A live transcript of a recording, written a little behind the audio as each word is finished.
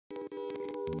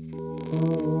So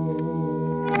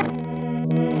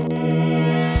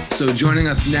joining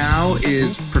us now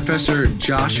is Professor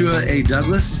Joshua A.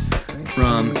 Douglas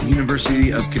from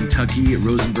University of Kentucky,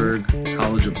 Rosenberg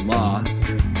College of Law.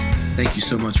 Thank you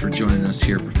so much for joining us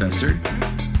here, Professor.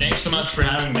 Thanks so much for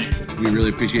having me. We really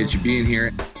appreciate you being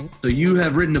here. So you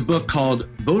have written a book called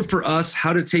Vote for Us,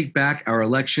 How to Take Back Our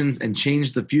Elections and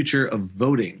Change the Future of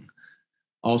Voting.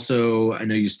 Also, I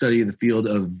know you study the field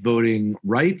of voting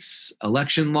rights,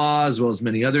 election law, as well as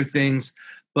many other things.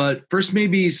 But first,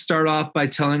 maybe start off by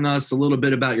telling us a little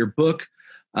bit about your book,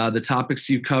 the topics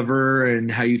you cover,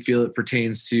 and how you feel it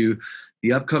pertains to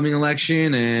the upcoming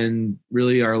election and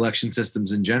really our election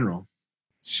systems in general.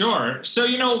 Sure. So,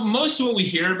 most of what we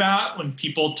hear about when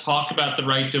people talk about the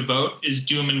right to vote is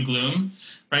doom and gloom,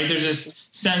 right? There's this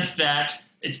sense that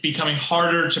it's becoming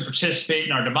harder to participate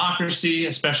in our democracy,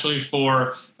 especially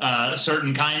for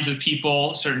certain kinds of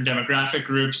people, certain demographic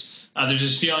groups. There's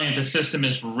this feeling that the system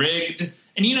is rigged.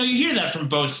 And, you hear that from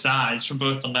both sides, from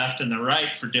both the left and the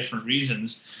right for different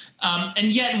reasons.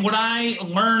 And yet what I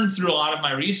learned through a lot of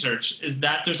my research is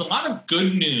that there's a lot of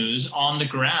good news on the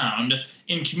ground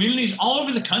in communities all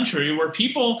over the country where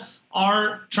people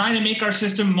are trying to make our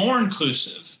system more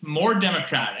inclusive, more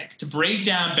democratic, to break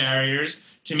down barriers,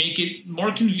 to make it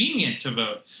more convenient to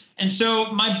vote. And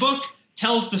so my book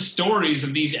tells the stories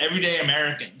of these everyday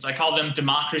Americans. I call them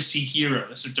democracy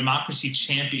heroes or democracy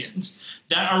champions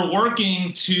that are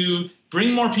working to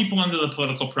bring more people into the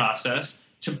political process,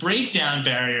 to break down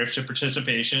barriers to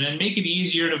participation and make it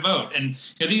easier to vote. And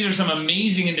these are some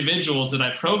amazing individuals that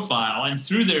I profile, and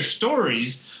through their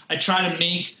stories, I try to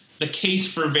make the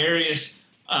case for various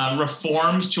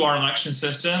reforms to our election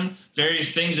system,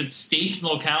 various things that states and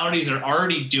localities are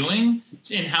already doing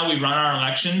in how we run our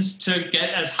elections to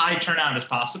get as high turnout as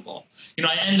possible.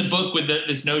 I end the book with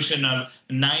this notion of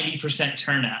 90%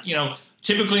 turnout.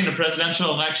 Typically in a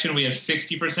presidential election, we have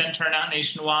 60% turnout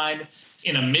nationwide.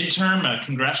 In a midterm, a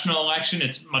congressional election,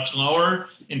 it's much lower.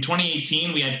 In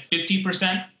 2018, we had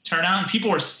 50% turnout, and people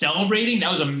were celebrating.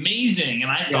 That was amazing. And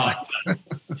I thought,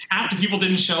 half the people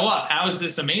didn't show up. How is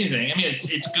this amazing? I mean,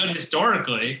 it's good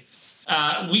historically.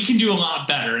 We can do a lot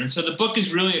better. And so the book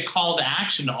is really a call to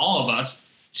action to all of us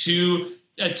to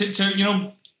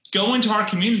go into our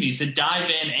communities, to dive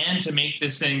in and to make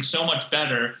this thing so much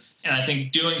better. And I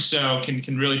think doing so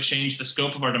can really change the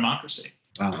scope of our democracy.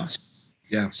 Wow.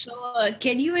 Yeah. So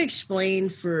can you explain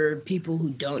for people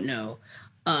who don't know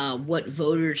what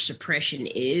voter suppression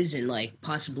is and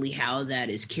possibly how that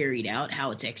is carried out,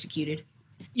 how it's executed?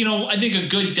 I think a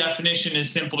good definition is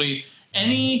simply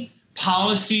any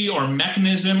policy or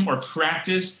mechanism or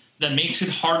practice that makes it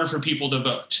harder for people to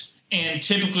vote. And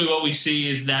typically what we see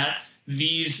is that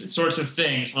these sorts of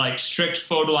things like strict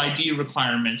photo ID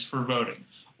requirements for voting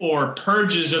or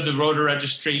purges of the voter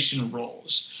registration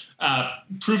rolls,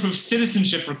 proof of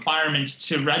citizenship requirements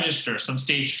to register. Some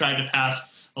states tried to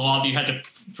pass a law that you had to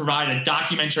provide a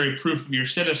documentary proof of your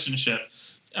citizenship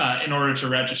in order to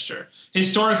register.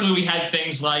 Historically, we had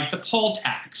things like the poll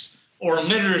tax or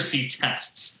literacy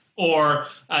tests, or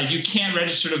you can't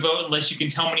register to vote unless you can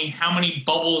tell me how many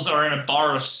bubbles are in a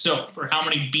bar of soap or how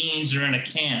many beans are in a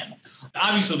can.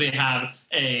 Obviously, they have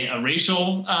a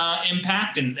racial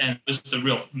impact, and was the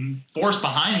real force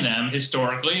behind them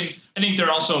historically. And I think there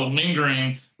are also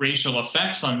lingering racial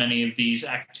effects on many of these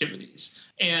activities.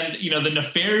 And the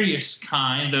nefarious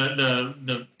kind,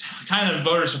 the kind of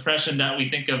voter suppression that we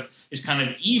think of as kind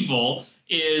of evil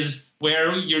is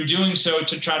where you're doing so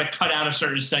to try to cut out a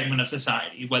certain segment of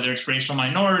society, whether it's racial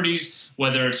minorities,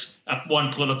 whether it's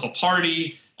one political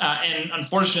party. And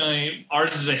unfortunately,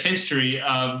 ours is a history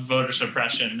of voter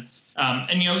suppression.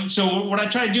 So what I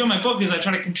try to do in my book is I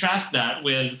try to contrast that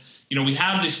with, we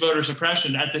have this voter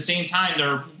suppression. At the same time,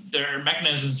 there are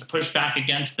mechanisms to push back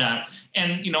against that.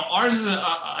 And, ours is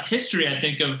a history, I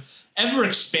think, of ever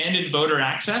expanded voter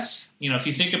access. If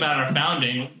you think about our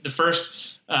founding, the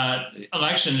first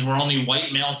elections were only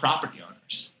white male property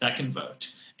owners that can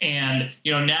vote. And,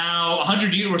 now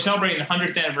 100 years, we're celebrating the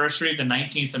 100th anniversary of the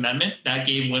 19th Amendment that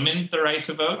gave women the right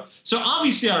to vote. So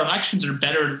obviously our elections are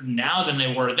better now than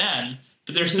they were then,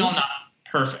 but they're still not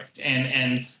perfect.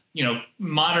 And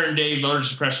modern day voter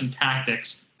suppression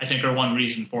tactics, I think, are one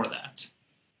reason for that.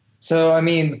 So,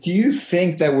 do you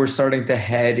think that we're starting to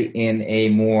head in a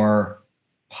more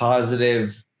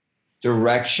positive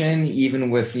direction,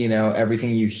 even with,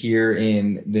 everything you hear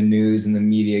in the news and the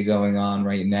media going on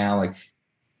right now? Like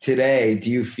today,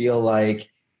 do you feel like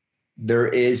there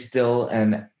is still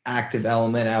an active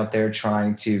element out there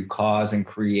trying to cause and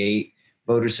create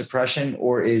voter suppression,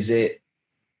 or is it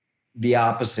the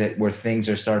opposite where things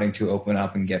are starting to open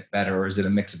up and get better, or is it a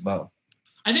mix of both?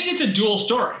 I think it's a dual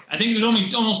story. I think there's only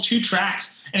almost two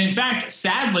tracks. And in fact,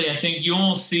 sadly, I think you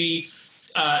almost see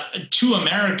two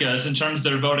Americas in terms of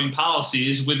their voting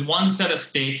policies, with one set of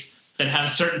states that have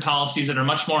certain policies that are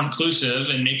much more inclusive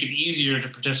and make it easier to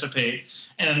participate,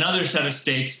 and another set of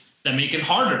states that make it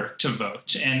harder to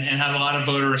vote and have a lot of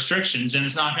voter restrictions. And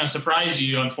it's not going to surprise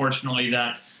you, unfortunately,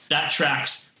 that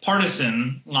tracks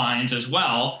partisan lines as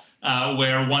well,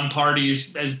 where one party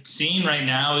is seen right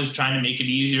now is trying to make it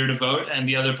easier to vote, and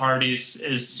the other party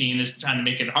is seen as trying to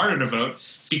make it harder to vote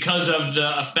because of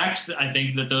the effects, I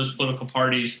think, that those political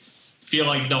parties feel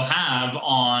like they'll have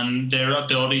on their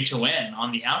ability to win,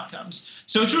 on the outcomes.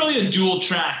 So it's really a dual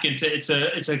track. It's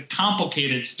a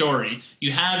complicated story.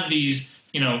 You have these,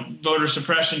 voter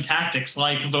suppression tactics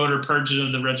like voter purges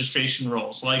of the registration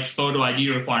rolls, like photo ID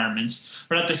requirements.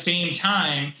 But at the same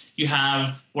time, you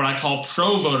have what I call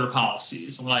pro-voter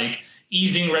policies, like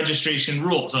easing registration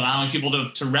rules, allowing people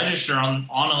to register on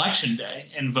election day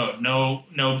and vote. No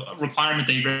requirement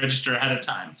that you register ahead of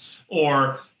time.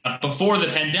 Or before the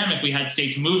pandemic, we had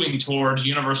states moving towards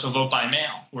universal vote by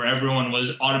mail, where everyone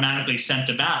was automatically sent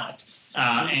a ballot.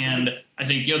 And I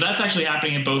think that's actually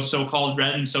happening in both so-called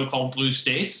red and so-called blue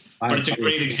states. But it's a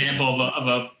great example of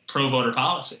a pro-voter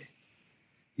policy.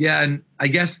 Yeah, and I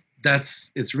guess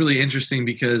it's really interesting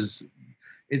because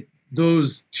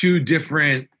those two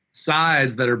different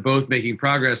sides that are both making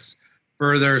progress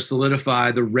further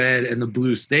solidify the red and the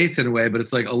blue states in a way. But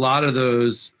it's like a lot of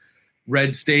those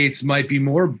red states might be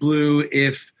more blue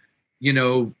if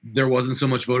there wasn't so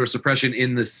much voter suppression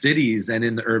in the cities and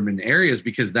in the urban areas,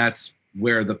 because that's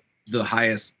where the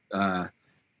highest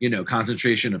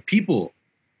concentration of people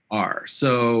are.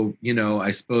 So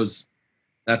I suppose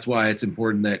that's why it's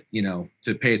important that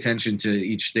to pay attention to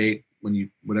each state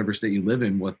whatever state you live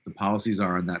in, what the policies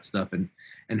are on that stuff and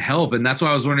help. And that's why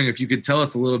I was wondering if you could tell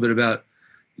us a little bit about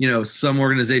some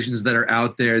organizations that are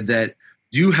out there that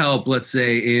do help, let's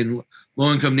say in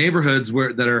low-income neighborhoods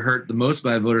that are hurt the most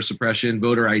by voter suppression,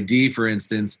 voter ID, for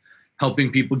instance,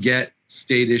 helping people get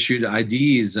state-issued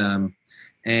IDs,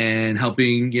 and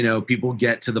helping people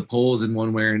get to the polls in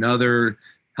one way or another,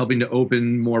 helping to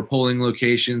open more polling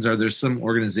locations. Are there some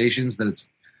organizations that it's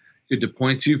good to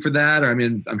point to for that? Or, I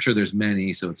mean, I'm sure there's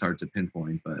many, so it's hard to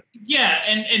pinpoint. But yeah,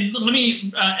 and let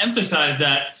me emphasize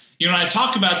that when I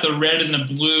talk about the red and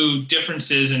the blue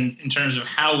differences in terms of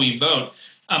how we vote,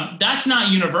 that's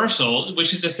not universal,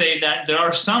 which is to say that there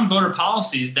are some voter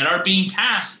policies that are being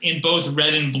passed in both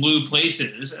red and blue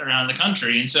places around the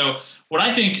country. And so what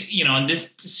I think, in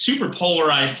this super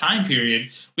polarized time period,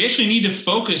 we actually need to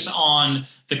focus on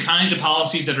the kinds of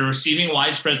policies that are receiving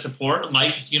widespread support,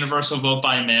 like universal vote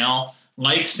by mail,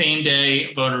 like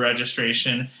same-day voter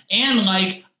registration, and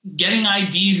like getting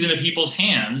IDs into people's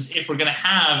hands if we're going to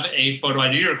have a photo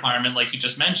ID requirement like you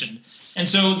just mentioned. And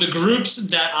so the groups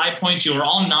that I point to are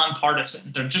all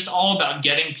nonpartisan. They're just all about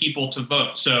getting people to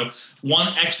vote. So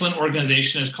one excellent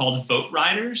organization is called Vote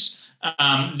Riders.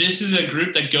 This is a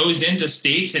group that goes into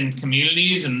states and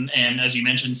communities and as you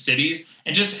mentioned, cities,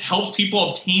 and just helps people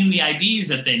obtain the IDs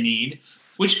that they need,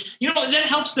 which, that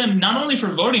helps them not only for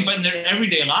voting, but in their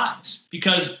everyday lives.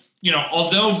 Because,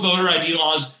 although voter ID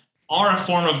laws are a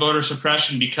form of voter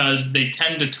suppression because they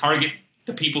tend to target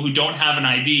the people who don't have an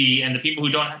ID, and the people who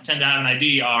don't tend to have an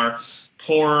ID are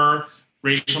poor,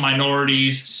 racial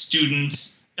minorities,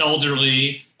 students,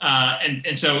 elderly,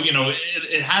 and so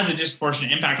it has a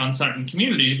disproportionate impact on certain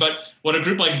communities. But what a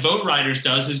group like Vote Riders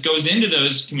does is goes into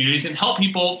those communities and help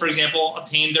people, for example,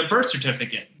 obtain their birth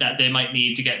certificate that they might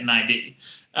need to get an ID.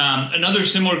 Another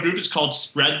similar group is called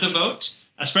Spread the Vote.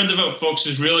 Spread the Vote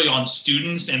focuses really on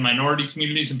students and minority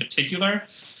communities in particular.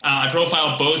 I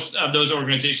profile both of those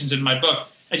organizations in my book.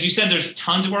 As you said, there's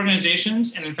tons of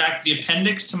organizations. And in fact, the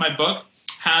appendix to my book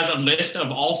has a list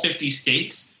of all 50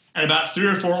 states and about 3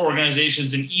 or 4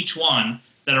 organizations in each one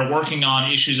that are working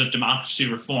on issues of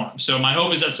democracy reform. So my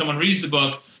hope is that someone reads the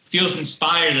book, feels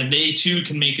inspired that they too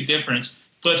can make a difference,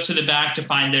 flips to the back to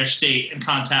find their state, and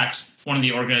contacts one of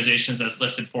the organizations that's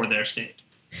listed for their state.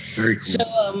 Very cool.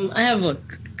 So I have a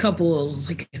couple,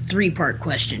 like a 3-part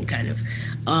question kind of.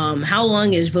 How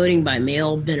long has voting by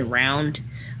mail been around?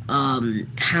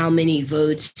 How many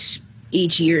votes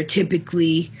each year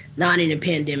typically, not in a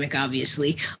pandemic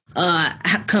obviously,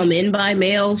 come in by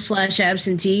mail /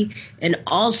 absentee? And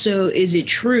also, is it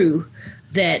true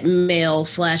that mail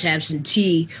 /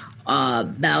 absentee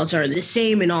ballots are the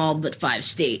same in all but 5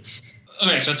 states?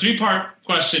 Okay, so 3-part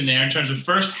question there in terms of,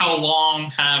 first, how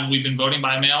long have we been voting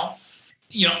by mail?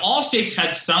 All states have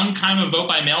had some kind of vote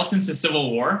by mail since the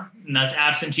Civil War, and that's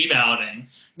absentee balloting.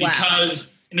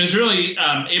 Because And it was really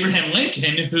Abraham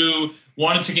Lincoln who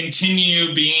wanted to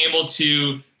continue being able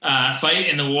to fight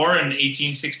in the war in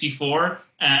 1864,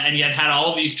 and yet had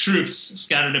all these troops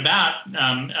scattered about,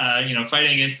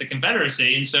 fighting against the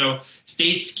Confederacy. And so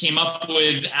states came up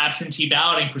with absentee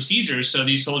balloting procedures so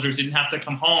these soldiers didn't have to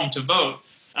come home to vote,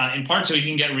 in part so he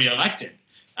can get reelected.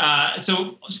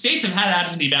 So states have had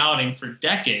absentee balloting for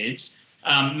decades.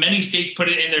 Many states put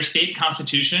it in their state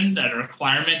constitution, that a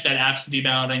requirement that absentee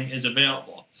balloting is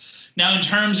available. Now, in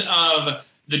terms of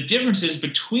the differences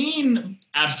between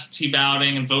absentee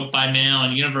balloting and vote by mail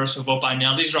and universal vote by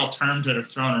mail, these are all terms that are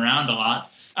thrown around a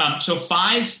lot. So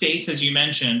 5 states, as you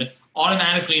mentioned,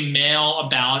 automatically mail a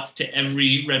ballot to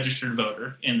every registered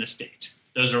voter in the state.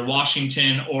 Those are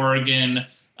Washington, Oregon,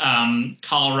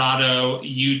 Colorado,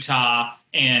 Utah,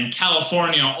 and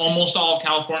California. Almost all of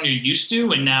California used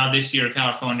to, and now this year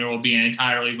California will be an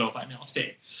entirely vote-by-mail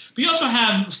state. But you also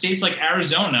have states like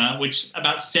Arizona, which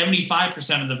about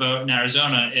 75% of the vote in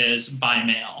Arizona is by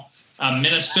mail.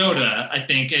 Minnesota, I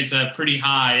think, is pretty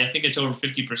high. I think it's over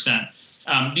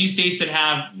 50%. These states that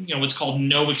have, what's called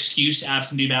no excuse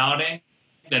absentee balloting,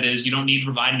 that is, you don't need to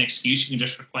provide an excuse, you can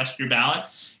just request your ballot.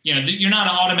 You're not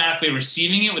automatically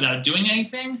receiving it without doing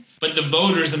anything, but the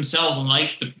voters themselves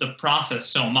like the process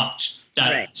so much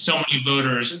that so many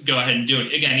voters go ahead and do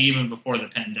it, again, even before the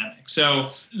pandemic.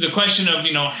 So the question of,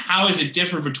 how is it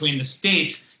different between the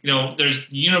states? There's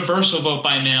universal vote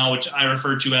by mail, which I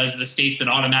refer to as the states that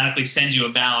automatically send you a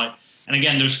ballot. And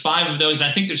again, there's 5 of those, and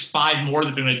I think there's 5 more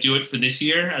that are going to do it for this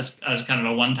year as kind of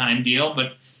a one-time deal.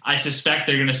 But I suspect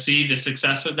they're going to see the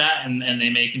success of that, and they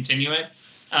may continue it.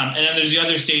 And then there's the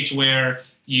other states where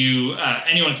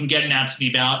anyone can get an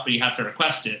absentee ballot, but you have to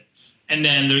request it. And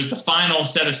then there's the final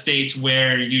set of states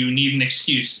where you need an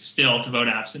excuse still to vote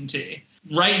absentee.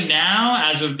 Right now,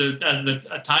 as of the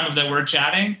time of that we're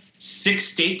chatting, 6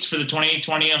 states for the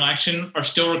 2020 election are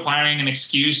still requiring an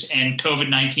excuse, and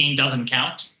COVID-19 doesn't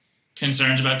count.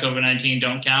 Concerns about COVID-19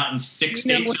 don't count in 6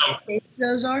 states. What states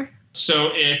those are?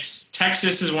 So it's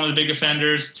Texas is one of the big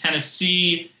offenders,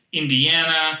 Tennessee,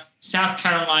 Indiana, South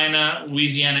Carolina,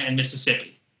 Louisiana, and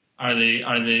Mississippi are the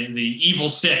evil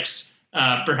 6.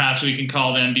 Perhaps we can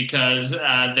call them, because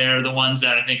they're the ones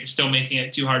that I think are still making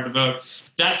it too hard to vote.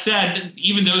 That said,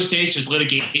 even those states, there's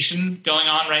litigation going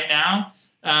on right now.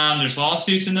 There's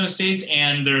lawsuits in those states,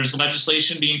 and there's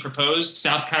legislation being proposed.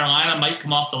 South Carolina might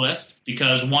come off the list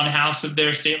because one house of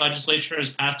their state legislature has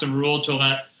passed a rule to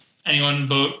let anyone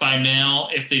vote by mail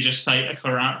if they just cite a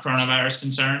coronavirus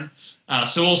concern.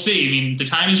 So we'll see. I mean, the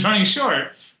time is running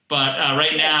short. But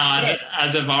right now,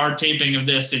 as of our taping of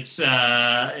this, it's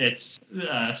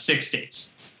 6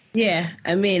 states. Yeah,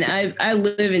 I mean, I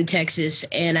live in Texas,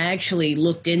 and I actually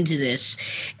looked into this,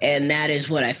 and that is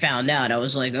what I found out. I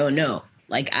was like, oh no,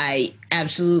 like I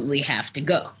absolutely have to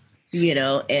go,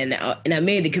 and I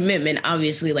made the commitment.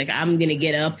 Obviously, like I'm gonna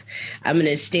get up, I'm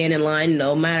gonna stand in line,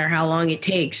 no matter how long it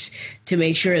takes, to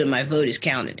make sure that my vote is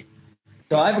counted.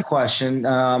 So I have a question.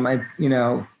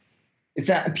 It's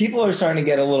people are starting to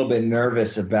get a little bit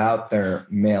nervous about their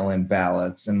mail-in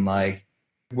ballots, and like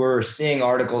we're seeing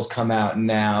articles come out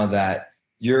now that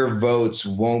your votes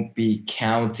won't be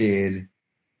counted,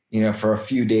 for a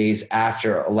few days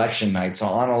after election night. So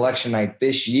on election night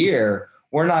this year,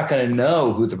 we're not going to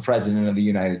know who the president of the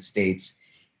United States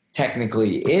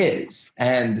technically is,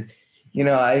 and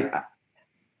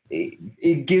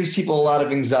it gives people a lot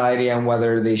of anxiety on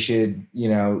whether they should,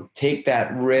 take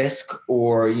that risk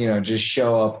or, just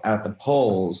show up at the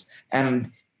polls. And,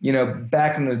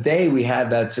 back in the day, we had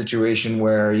that situation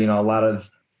where, a lot of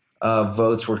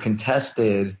votes were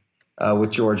contested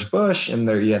with George Bush, and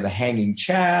there you had the hanging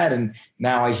Chad. And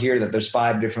now I hear that there's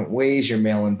 5 different ways your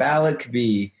mail-in ballot could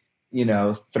be,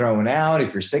 thrown out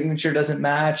if your signature doesn't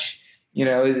match.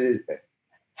 What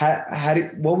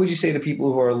would you say to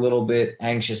people who are a little bit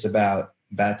anxious about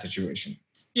that situation?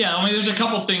 Yeah, I mean, there's a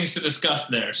couple things to discuss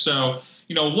there. So,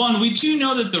 one, we do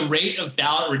know that the rate of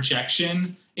ballot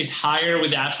rejection is higher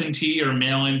with absentee or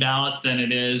mail-in ballots than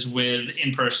it is with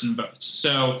in-person votes.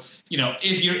 So,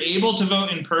 if you're able to vote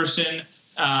in person,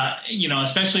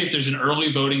 especially if there's an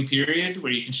early voting period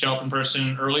where you can show up in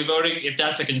person early voting, if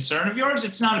that's a concern of yours,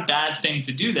 it's not a bad thing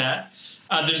to do that.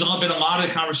 There's been a lot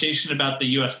of conversation about the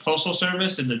U.S. Postal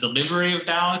Service and the delivery of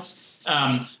ballots.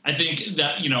 I think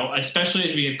that, especially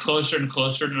as we get closer and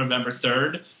closer to November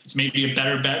 3rd, it's maybe a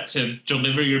better bet to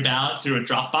deliver your ballot through a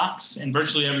drop box. And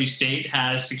virtually every state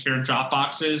has secure drop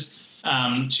boxes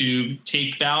to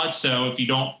take ballots. So if you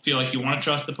don't feel like you want to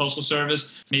trust the Postal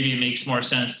Service, maybe it makes more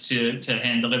sense to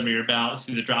hand deliver your ballot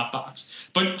through the drop box.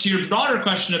 But to your broader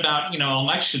question about,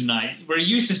 election night, we're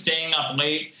used to staying up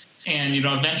late. and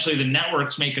eventually the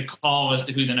networks make a call as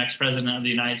to who the next president of the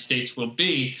United States will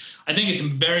be. I think it's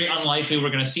very unlikely we're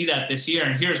going to see that this year,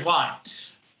 and here's why.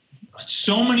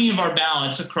 So many of our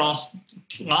ballots across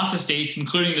lots of states,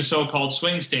 including the so-called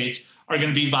swing states, are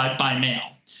going to be by mail.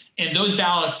 And those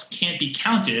ballots can't be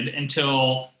counted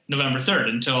until November 3rd,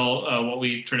 until what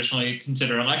we traditionally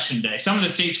consider Election Day. Some of the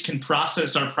states can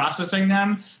start processing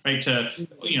them, right, to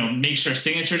make sure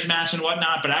signatures match and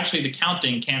whatnot, but actually the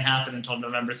counting can't happen until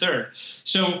November 3rd.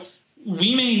 So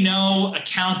we may know a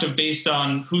count based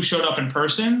on who showed up in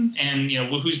person and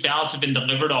whose ballots have been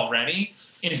delivered already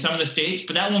in some of the states,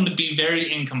 but that will be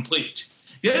very incomplete.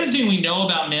 The other thing we know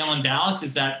about mail-in ballots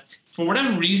is that for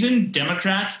whatever reason,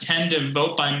 Democrats tend to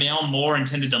vote by mail more and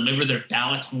tend to deliver their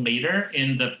ballots later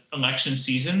in the election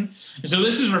season. And so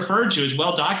this is referred to, as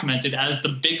well documented, as the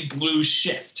big blue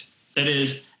shift. That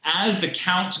is, as the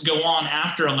counts go on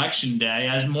after Election Day,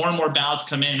 as more and more ballots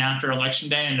come in after Election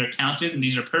Day and they're counted, and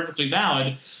these are perfectly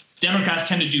valid, Democrats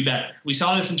tend to do better. We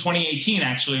saw this in 2018,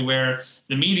 actually, where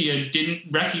the media didn't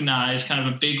recognize kind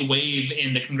of a big wave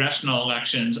in the congressional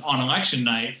elections on election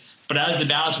night. But as the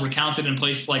ballots were counted in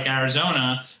places like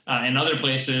Arizona and other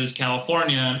places,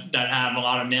 California, that have a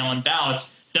lot of mail-in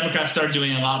ballots, Democrats started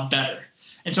doing a lot better.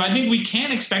 And so I think we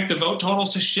can expect the vote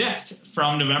totals to shift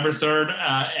from November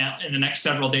 3rd in the next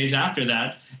several days after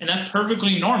that. And that's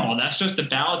perfectly normal. That's just the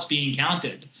ballots being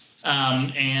counted.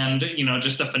 And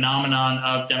just the phenomenon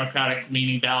of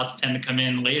Democratic-leaning ballots tend to come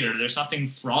in later. There's something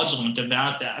fraudulent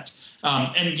about that.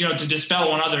 And to dispel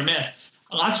one other myth,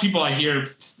 lots of people I hear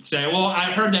say, well,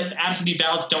 I've heard that absentee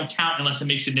ballots don't count unless it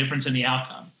makes a difference in the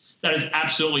outcome. That is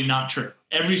absolutely not true.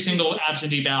 Every single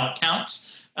absentee ballot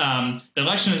counts. The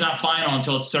election is not final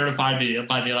until it's certified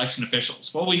by the election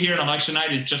officials. What we hear on election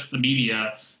night is just the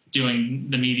media doing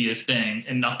the media's thing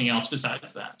and nothing else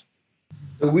besides that.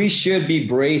 We should be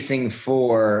bracing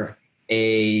for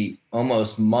a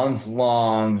almost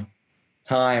month-long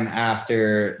time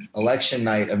after election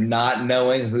night of not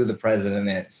knowing who the president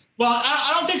is. Well,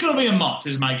 I don't think it'll be a month,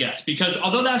 is my guess, because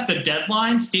although that's the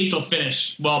deadline, states will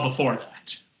finish well before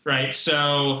that, right?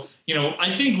 So,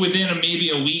 I think within maybe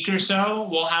a week or so,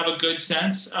 we'll have a good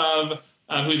sense of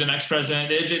who the next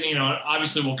president is. And,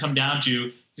 obviously we'll come down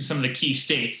to some of the key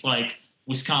states like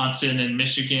Wisconsin and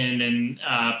Michigan and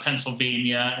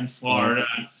Pennsylvania and Florida,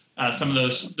 some of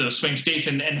those swing states,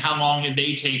 and how long did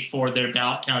they take for their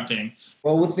ballot counting?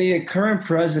 Well, with the current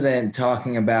president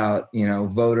talking about,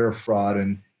 voter fraud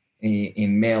and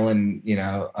in mail-in,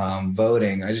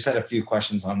 voting, I just had a few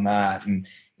questions on that. And,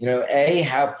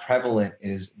 how prevalent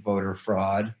is voter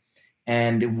fraud?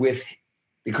 And with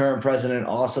the current president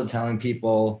also telling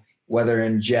people, whether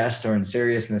in jest or in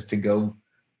seriousness, to go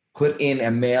put in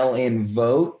a mail-in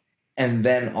vote and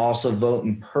then also vote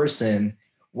in person,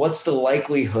 what's the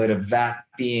likelihood of that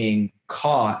being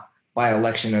caught by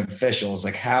election officials?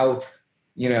 Like how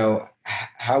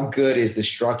good is the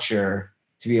structure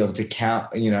to be able to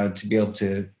count, to be able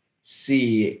to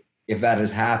see if that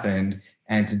has happened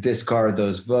and to discard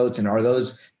those votes? And are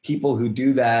those people who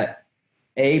do that,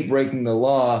 A, breaking the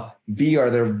law, B,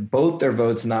 are both their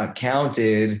votes not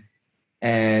counted,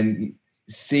 and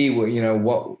C,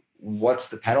 what's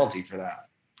the penalty for that?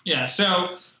 Yeah,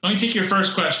 so let me take your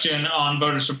first question on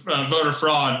voter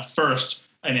fraud first.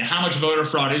 I mean, how much voter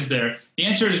fraud is there? The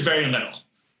answer is very little.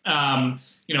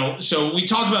 So we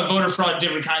talk about voter fraud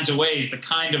different kinds of ways, the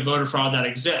kind of voter fraud that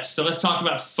exists. So let's talk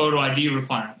about photo ID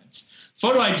requirements.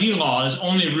 Photo ID laws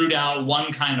only root out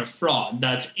one kind of fraud.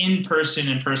 That's in-person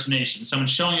impersonation, someone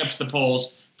showing up to the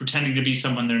polls pretending to be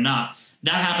someone they're not.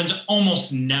 That happens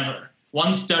almost never.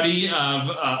 One study of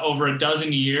over a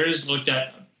dozen years looked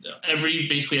at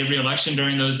basically every election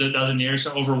during those dozen years,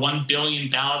 so over 1 billion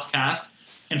ballots cast,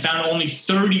 and found only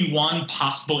 31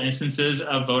 possible instances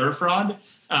of voter fraud.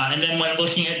 And then when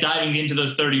diving into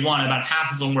those 31, about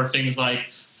half of them were things like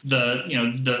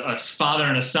a father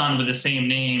and a son with the same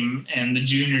name, and the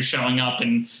junior showing up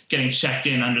and getting checked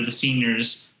in under the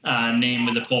senior's name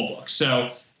with the poll book.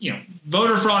 So,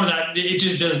 voter fraud, it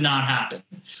just does not happen.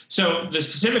 So the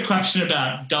specific question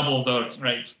about double voting,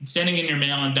 right? Sending in your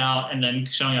mail-in ballot and then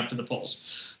showing up to the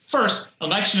polls. First,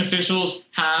 election officials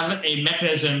have a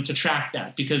mechanism to track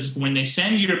that, because when they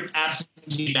send your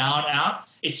absentee ballot out,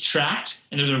 it's tracked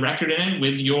and there's a record in it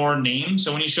with your name.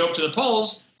 So when you show up to the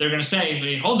polls, they're going to say,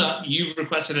 hey, hold up, you've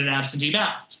requested an absentee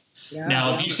ballot. Yeah. Now,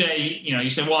 if you say,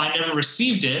 well, I never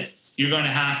received it, you're going to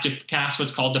have to cast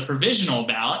what's called the provisional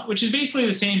ballot, which is basically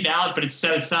the same ballot, but it's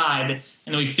set aside, and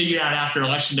then we figure out after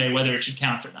Election Day whether it should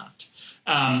count or not.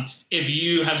 If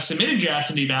you have submitted your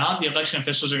absentee ballot, the election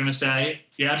officials are going to say,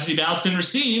 your absentee ballot's been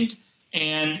received,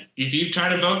 and if you try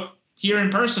to vote here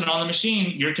in person on the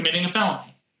machine, you're committing a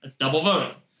felony. That's double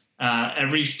voting.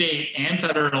 Every state and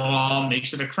federal law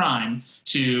makes it a crime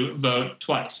to vote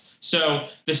twice. So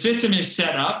the system is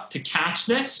set up to catch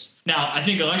this. Now, I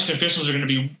think election officials are going to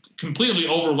be completely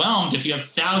overwhelmed if you have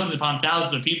thousands upon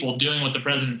thousands of people doing what the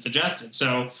president suggested.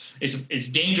 So it's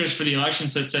dangerous for the election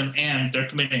system, and they're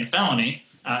committing a felony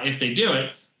if they do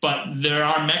it. But there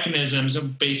are mechanisms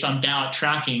based on ballot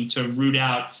tracking to root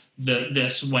out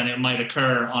this when it might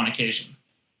occur on occasion.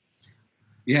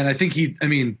 Yeah, and I think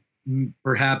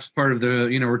perhaps part of the,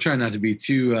 we're trying not to be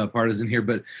too partisan here,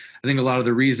 but I think a lot of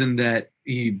the reason that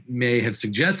he may have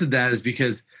suggested that is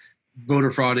because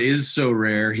voter fraud is so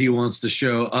rare. He wants to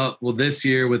show well, this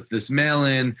year with this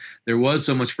mail-in, there was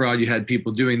so much fraud. You had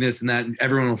people doing this and that, and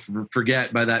everyone will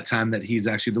forget by that time that he's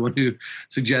actually the one who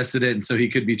suggested it. And so he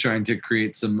could be trying to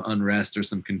create some unrest or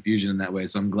some confusion in that way.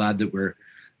 So I'm glad that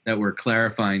we're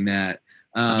clarifying that.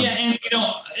 And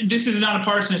this is not a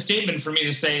partisan statement for me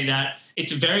to say that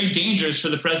it's very dangerous for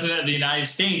the president of the United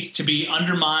States to be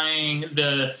undermining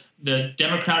the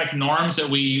democratic norms that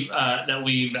we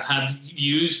have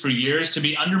used for years, to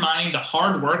be undermining the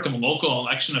hard work of local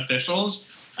election officials,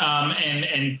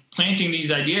 and planting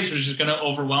these ideas, which is going to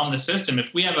overwhelm the system.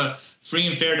 If we have a free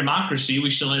and fair democracy, we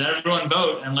should let everyone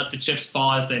vote and let the chips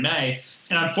fall as they may.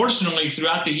 And unfortunately,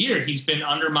 throughout the year, he's been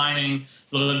undermining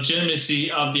the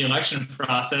legitimacy of the election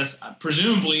process,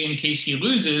 presumably in case he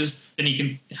loses, then he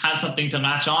can have something to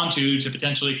latch onto to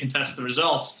potentially contest the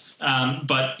results.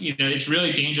 But it's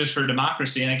really dangerous for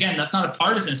democracy. And again, that's not a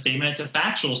partisan statement. It's a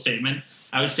factual statement.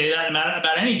 I would say that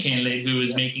about any candidate who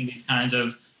is making these kinds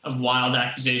of wild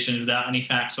accusations without any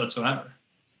facts whatsoever.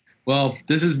 Well,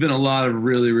 this has been a lot of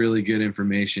really, really good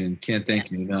information. Can't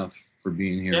thank you enough for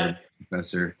being here,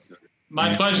 Professor.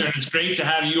 My pleasure. And it's great to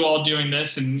have you all doing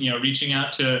this and, reaching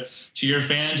out to your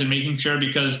fans and making sure,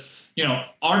 because,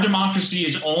 our democracy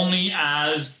is only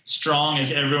as strong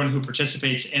as everyone who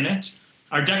participates in it.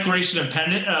 Our Declaration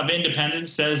of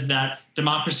Independence says that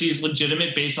democracy is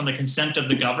legitimate based on the consent of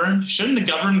the governed. Shouldn't the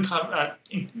governed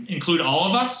include all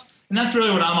of us? And that's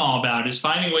really what I'm all about, is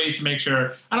finding ways to make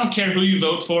sure, I don't care who you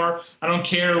vote for. I don't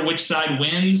care which side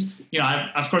wins.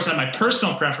 I, of course, have my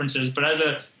personal preferences, but as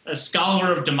a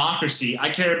scholar of democracy, I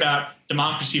care about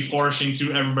democracy flourishing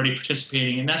through everybody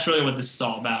participating. And that's really what this is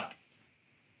all about.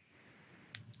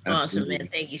 Absolutely. Awesome, man.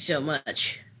 Thank you so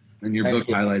much. And your book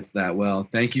highlights that well.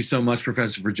 Thank you so much,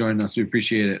 Professor, for joining us. We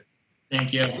appreciate it.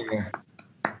 Thank you.